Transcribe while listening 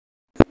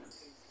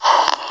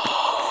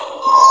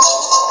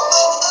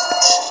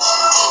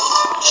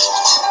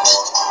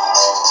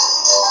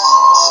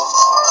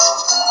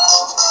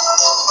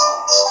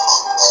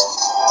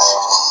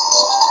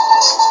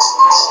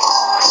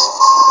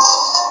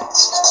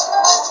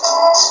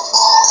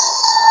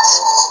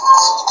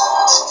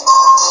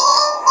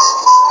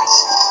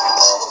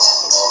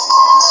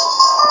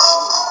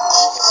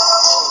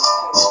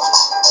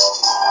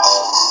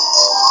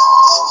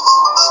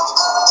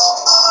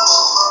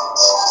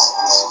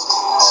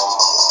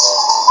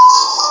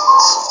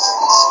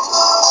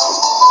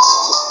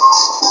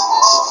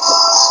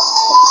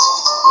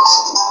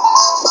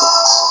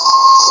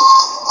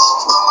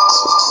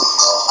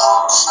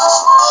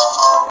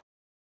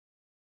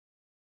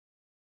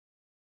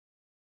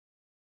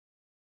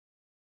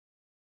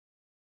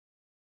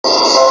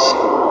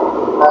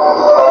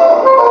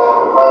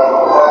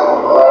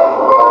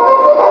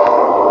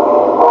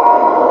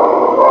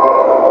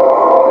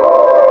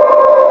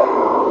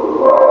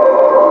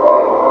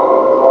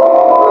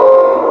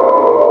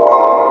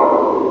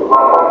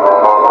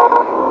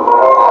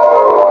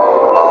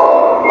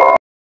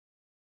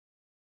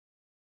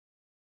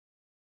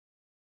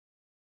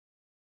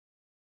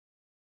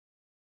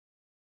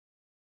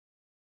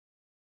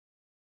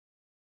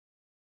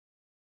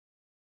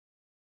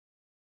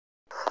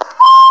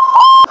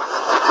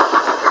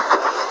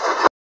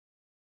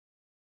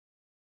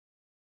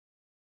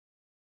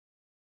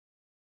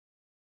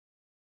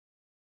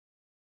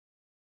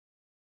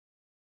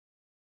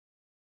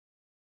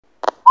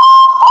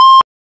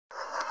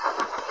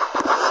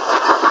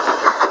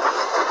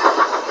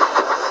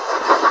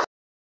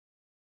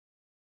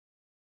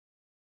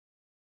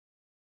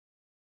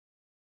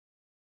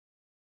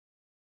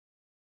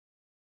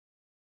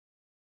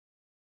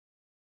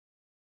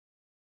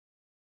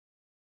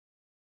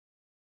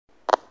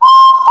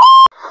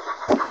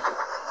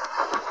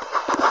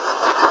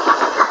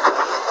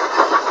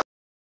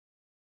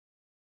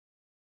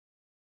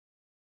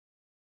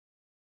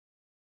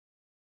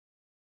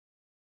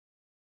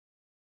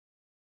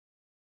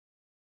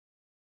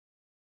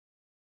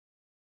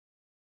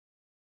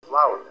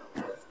flour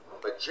mill,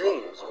 but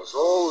James was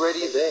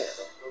already there.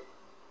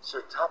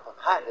 Sir Topham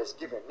Hatt has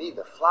given me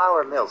the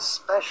flour mill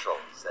special,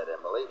 said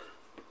Emily.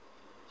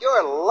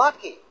 You're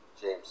lucky,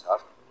 James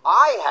huffed.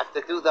 I have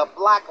to do the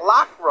Black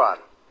Lock run.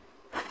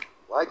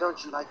 Why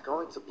don't you like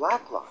going to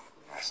Black Lock?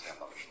 Asked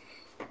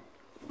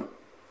Emily.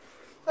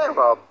 There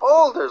are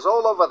boulders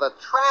all over the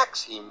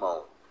tracks, he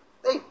moaned.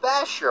 They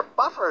bash your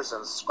buffers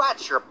and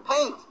scratch your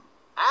paint.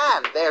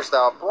 And there's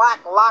the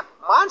Black Lock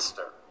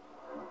Monster.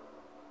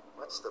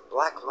 What's the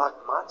Black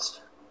Lock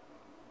Monster?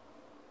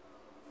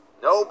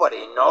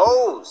 Nobody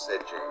knows, said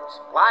James.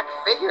 Black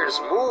figures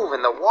move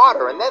in the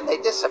water and then they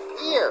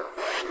disappear.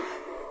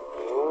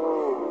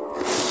 Oh.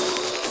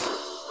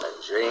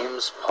 And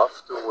James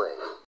puffed away.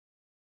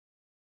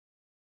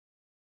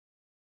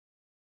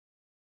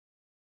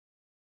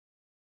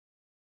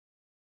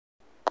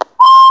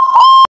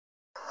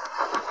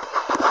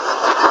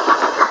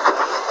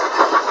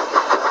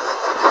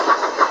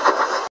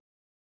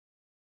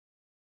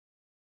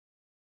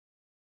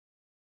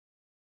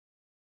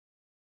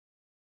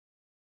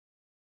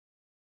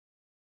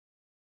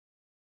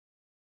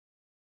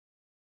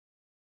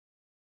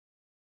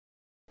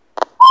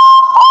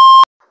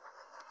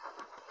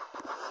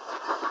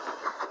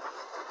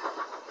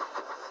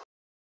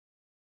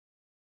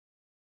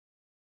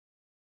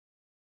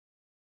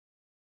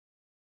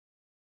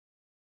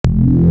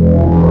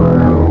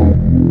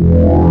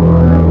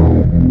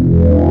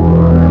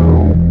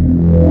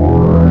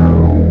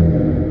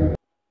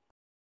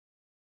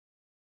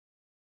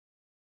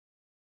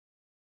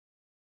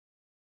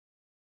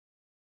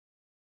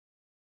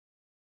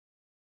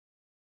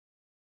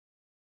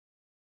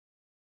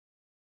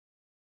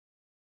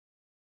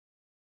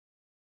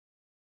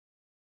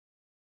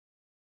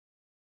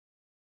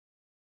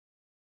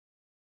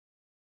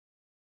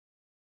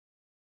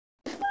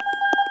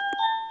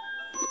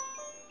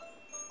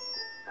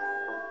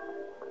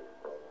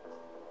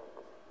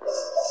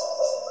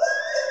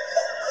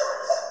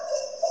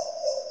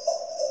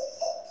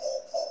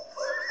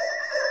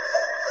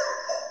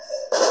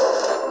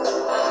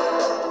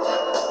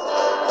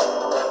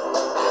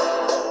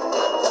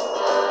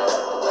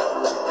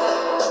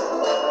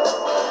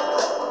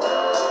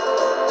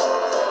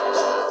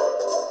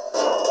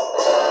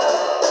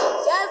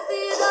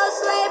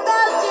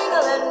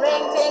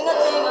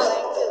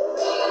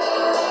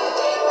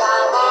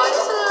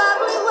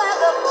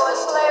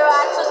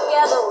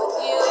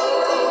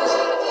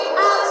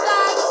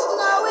 Outside the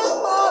snow is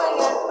falling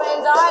and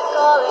friends are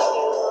calling you.